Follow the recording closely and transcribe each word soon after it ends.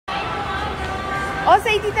O,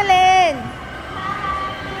 say Tita Len.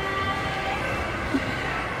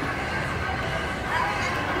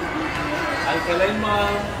 Alkaline,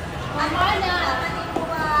 ma'am. Mama na.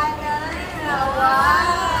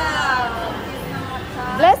 Wow.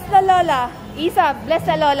 Bless the Lola. Isa, bless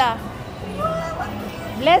the Lola.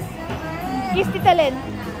 Bless. Kiss Tita Len.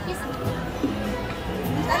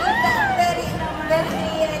 Very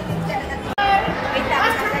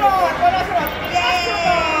Astronaut! Wala sa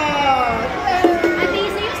Astronaut! Ate,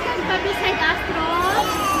 so you stand pa beside Astro?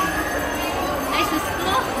 Nice to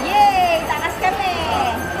Yay! Takas kami!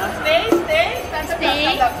 Stay! Stay.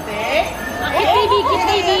 Stay! Keep baby, keep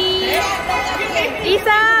baby.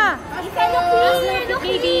 Isa! Isa, look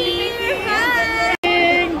baby.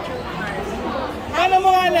 Ano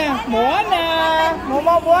Moana? Moana!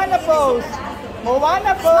 Moana pose!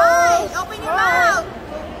 Moana pose! Open your mouth!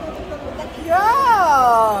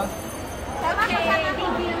 Yeah! Okay, thank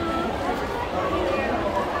you.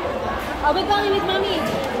 I'll be going with mommy.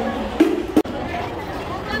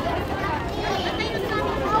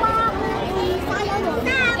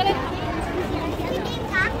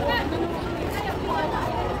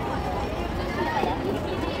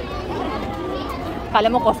 Kala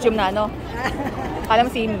mo costume na ano? Kala mo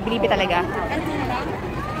si Bilipi talaga?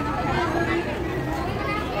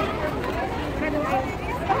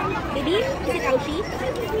 Baby, is it Alfie?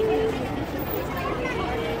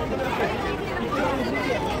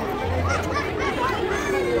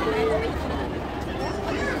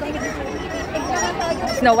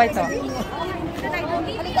 Snow White to.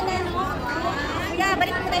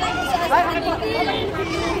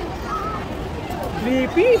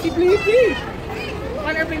 Bilipi! Si Bilipi!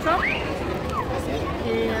 Ano airplane song?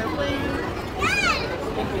 Airplane.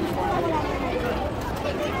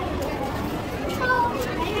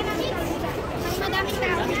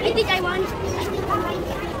 I think I want.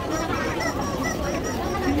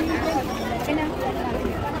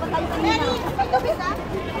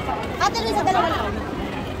 Ate, sa dalawa lang.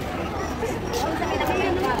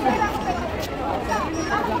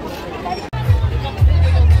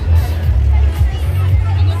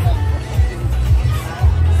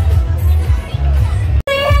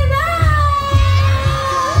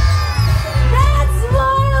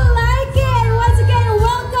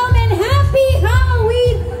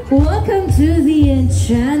 Welcome to the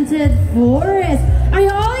Enchanted Forest. Are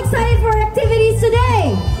you all excited for activities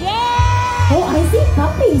today? Yeah! Oh, I see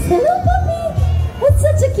puppies. Hello, puppy. What's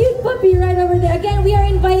such a cute puppy right over there? Again, we are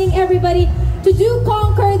inviting everybody to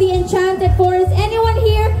conquer the Enchanted Forest. Anyone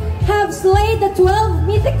here have slayed the 12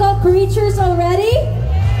 mythical creatures already?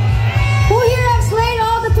 Who here have slayed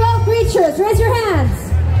all the 12 creatures? Raise your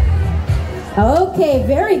hands. Okay,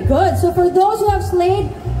 very good. So for those who have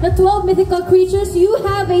slayed the 12 mythical creatures, you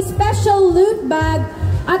have a special loot bag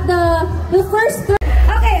at the first three.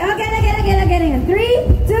 Okay, again. 3,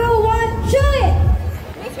 2, 1, show it!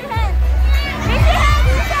 Raise your hand. Raise your hand,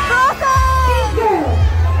 Elsa.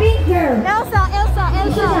 Pink girl. Elsa.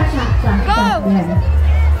 Go!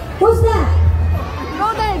 Who's that? Go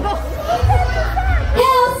there, go.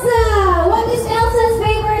 Elsa! What is Elsa's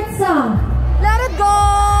favorite song? Let it go.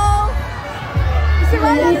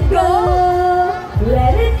 Let it go.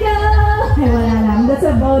 Let it go. Wala lang. That's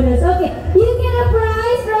a bonus. Okay. You get a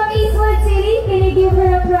prize from Eastwood City. Can you give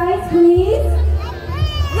her a prize, please?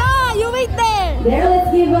 Yeah, you wait there. There, let's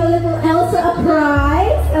give a little Elsa a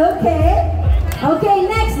prize. Okay. Okay,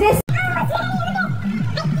 next. This.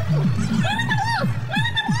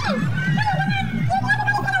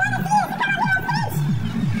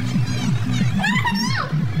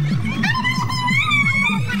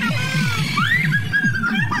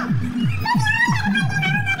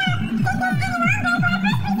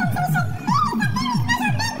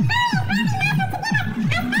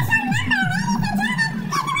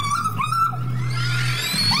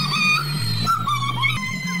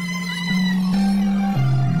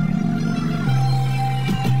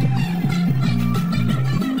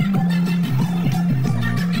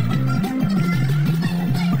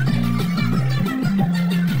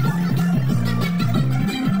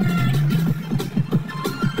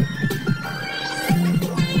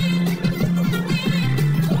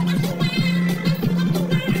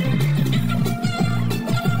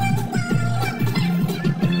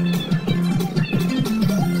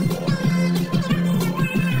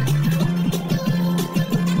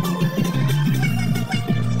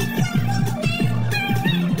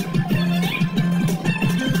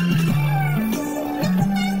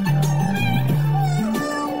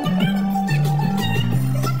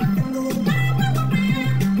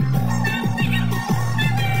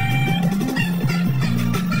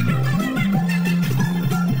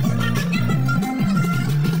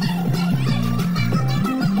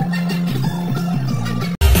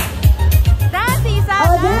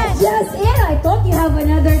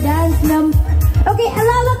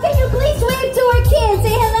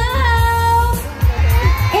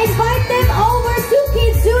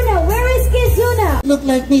 look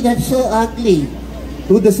like me? That's so ugly.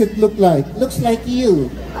 Who does it look like? Looks like you.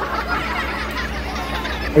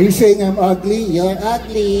 Are you saying I'm ugly? You're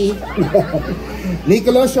ugly.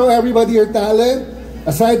 Nicola, show everybody your talent.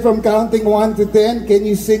 Aside from counting 1 to 10, can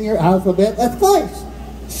you sing your alphabet? Of course.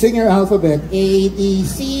 Sing your alphabet. A, B,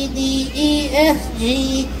 C, D, E, F,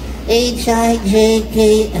 G, H, I, J,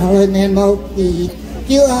 K, L, N, M, O, P,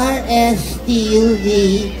 Q, R, S, T, U,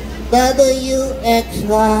 V, W, X,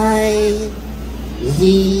 Y,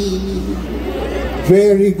 Z.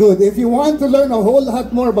 Very good. If you want to learn a whole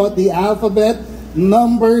lot more about the alphabet,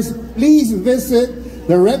 numbers, please visit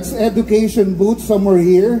the Rex Education booth somewhere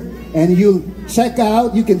here, and you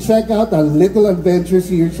can check out a Little Adventure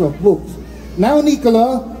series of books. Now,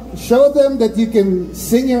 Nicola, show them that you can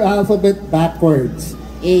sing your alphabet backwards.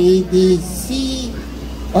 A, B, C,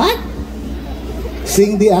 what?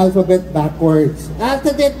 Sing the alphabet backwards.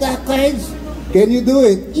 Alphabet backwards? Can you do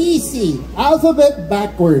it? Easy. Alphabet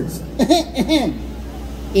backwards. A,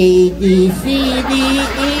 B, C, D, E,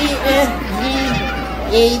 F,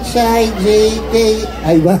 G, H, I, J, K.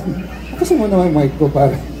 Ay, ba? Kasi mo naman mic ko,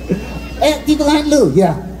 pare. Tito Hanlu.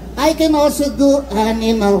 Yeah. I can also do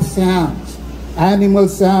animal sounds. Animal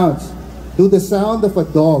sounds. Do the sound of a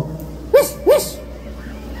dog. Whisk, whisk.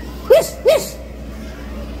 Whisk, whisk.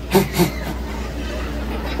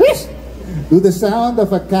 Whisk. Do the sound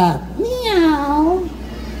of a cat. Meow.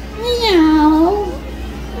 Meow.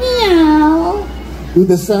 Meow. Do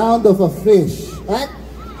the sound of a fish. What?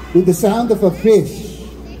 Do the sound of a fish.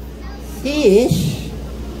 Fish?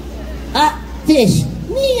 Fish.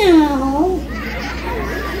 Meow.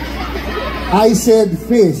 I said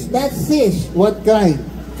fish. That's fish. What kind?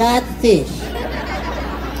 Catfish.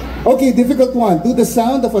 Okay, difficult one. Do the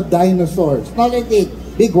sound of a dinosaur. Smaller dick.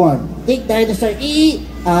 Big one. Big dinosaur. E.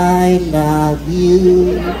 I love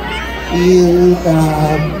you. You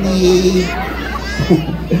love me.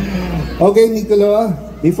 Okay, Nicola,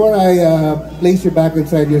 before I place you back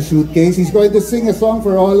inside your suitcase, he's going to sing a song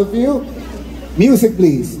for all of you. Music,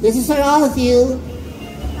 please. This is for all of you.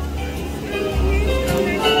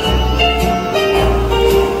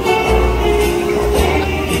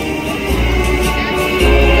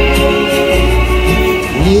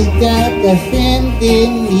 You got a friend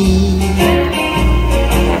in me.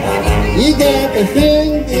 You got a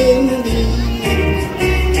friend in me.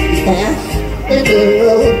 Past the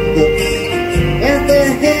road looks at the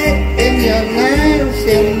head and your nice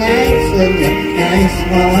and nice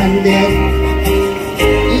one day.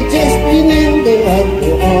 You just remember what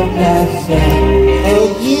you all last said. Oh,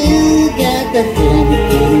 you got a friend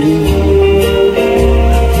in me.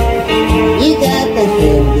 You got a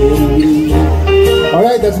friend in me.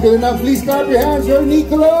 Alright, that's good enough. Please clap your hands for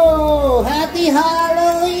Nicola. Happy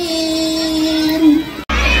Halloween!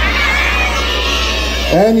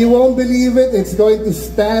 And you won't believe it, it's going to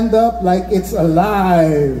stand up like it's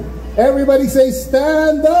alive. Everybody say,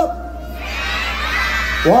 stand up!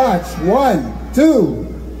 Watch. 1,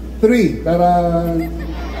 2, 3. Ta-da!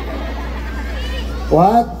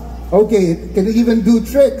 What? Okay, it can even do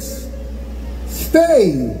tricks.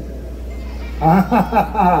 Stay!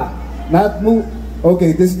 Not move.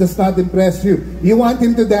 Okay, this does not impress you. You want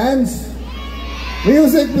him to dance?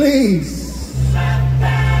 Music, please!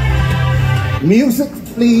 Music,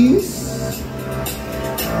 please!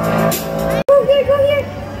 Go here!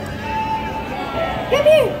 Come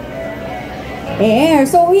here! There,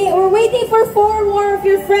 so we're waiting for 4 more of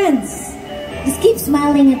your friends. Just keep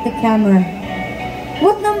smiling at the camera.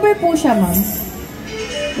 What number po siya, ma'am?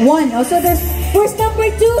 1. Oh, so there's first number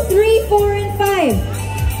 2, 3, 4, and 5.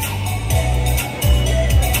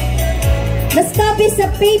 The stop is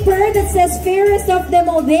a paper that says fairest of them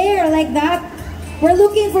all there, like that. We're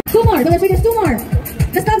looking for 2 more. So there's 2 more.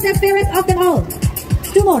 The stop says fairest of them all.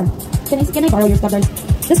 2 more. Can I borrow your stop, guys?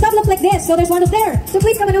 The stop looks like this, so there's one that's there. So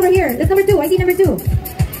please come on over here. That's number 2. I see number 2.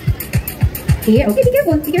 Here. Okay, be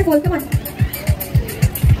careful. Be careful. Come on.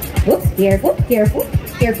 Oops.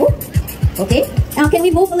 Careful. Okay. Now can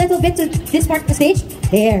we move a little bit to this part of the stage?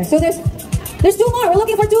 There. So there's 2 more. We're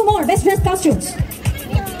looking for 2 more. Best dressed costumes.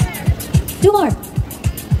 2 more.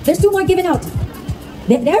 There's 2 more given out.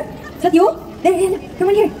 There? Is that you? There. Come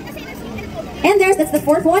on here. And that's the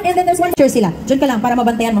 4th one. And then there's one. Sure sila. Diyan ka lang para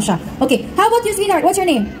mabantayan mo siya. Okay. How about you, sweetheart? What's your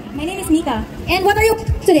name? My name is Nika. And what are you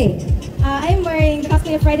today? I'm wearing the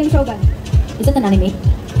cosplay of Raiden Shogun. Is that an anime?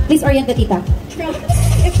 Please orient the tita.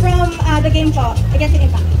 It's from the game po, Genshin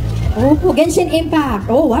Impact. Oh, Genshin Impact.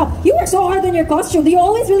 Oh, wow. You work so hard on your costume. Do you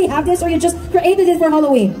always really have this or you just created it for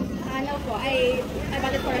Halloween? No po, I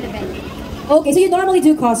bought it for an event. Okay, so you normally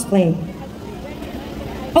do cosplay.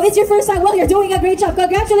 Oh, it's your first time. Well, you're doing a great job.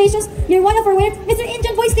 Congratulations. You're one of our winners. Mr.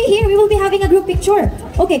 Indian Boy, stay here. We will be having a group picture.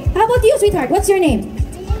 Okay, how about you, sweetheart? What's your name?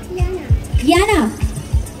 Yana. Yana.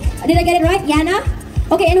 Did I get it right? Yana?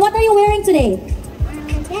 Okay, and what are you wearing today?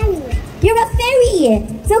 Danny. You're a fairy.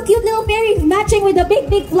 So cute little fairy matching with the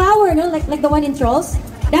big flower, no? Like the one in Trolls.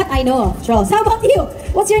 That I know of, Trolls. How about you?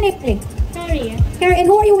 What's your name? Harry. Harry, and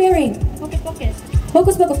who are you wearing? Focus.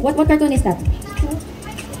 Hocus Pocus. What cartoon is that?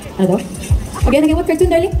 Ano? Again, what cartoon,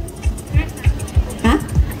 darling? Huh?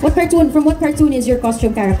 What cartoon? From what cartoon is your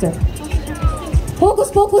costume character?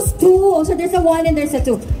 Hocus Pocus 2. So there's a 1 and there's a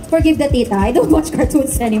 2. Forgive the tita. I don't watch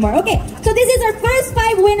cartoons anymore. Okay, so this is our first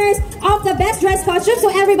 5 winners of the best dress costume. So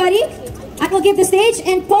everybody, I will give the stage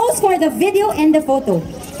and pose for the video and the photo.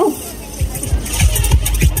 Oh,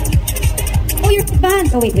 your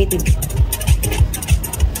band. Oh, wait. It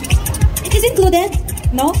is included?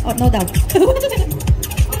 No? Oh, no doubt.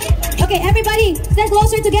 Okay, everybody, stand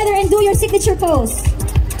closer together and do your signature pose.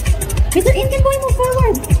 Mr. Indian Boy, move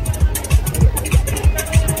forward.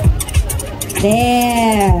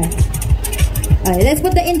 There. Alright, let's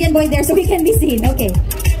put the Indian Boy there so we can be seen. Okay,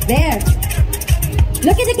 there.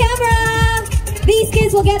 Look at the camera. These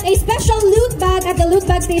kids will get a special loot bag at the loot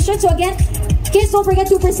bag station. So again, kids, don't forget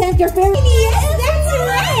to present your fair. Yes, that's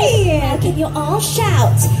right. Can you all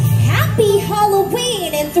shout Happy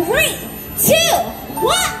Halloween in 3, 2, 1.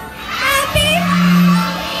 Happy.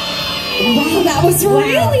 Wow, that was really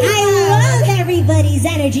fun. I love everybody's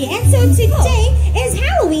energy. And so today is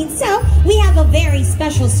Halloween, so we have a very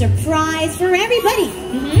special surprise for everybody.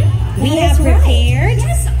 We have prepared.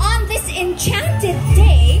 Yes, on this enchanted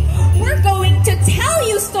day, we're going to tell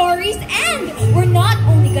you stories, and we're not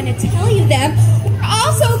only going to tell you them, we're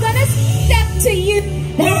also going to step to you.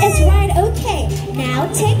 That is right. Okay, now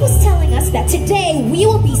Tank was telling us that today we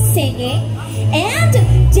will be singing and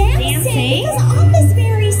dancing. Because on this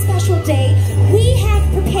very special day, we have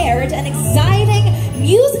prepared an exciting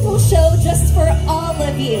musical show just for all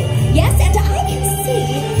of you. Yes, and I can see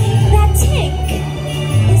that Tank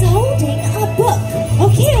is holding a book.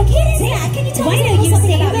 Okay, Tank, can you tell me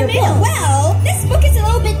something about your book? Well, this book is a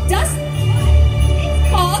little bit dusty. It's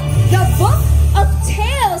called The Book of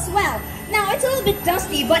Tales. Well, now it's a little bit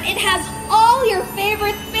dusty, but it has all your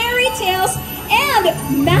favorite fairy tales and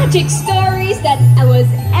magic stories that was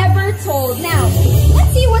ever told. Now,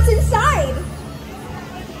 let's see what's inside.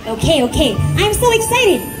 Okay, I'm so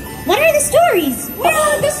excited. What are the stories? Where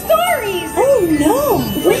are the stories? Oh no!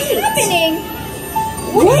 What's happening?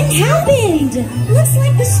 What happened? Looks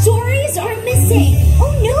like the stories are missing.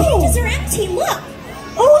 Oh no! The pages are empty. Look.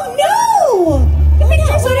 Oh no!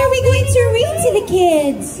 What are we going to read to the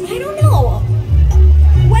kids? I don't know.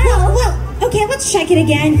 Well, okay, let's check it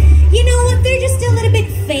again. You know what? They're just a little bit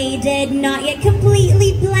faded, not yet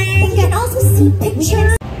completely blank. We can also see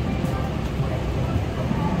pictures.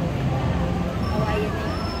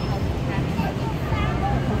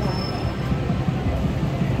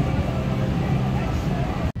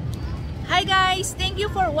 Hi guys, thank you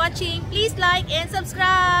for watching. Please like and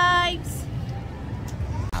subscribe.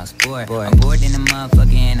 I'm bored in the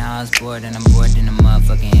motherfucking house, bored and I'm bored in the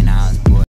motherfucking house, bored.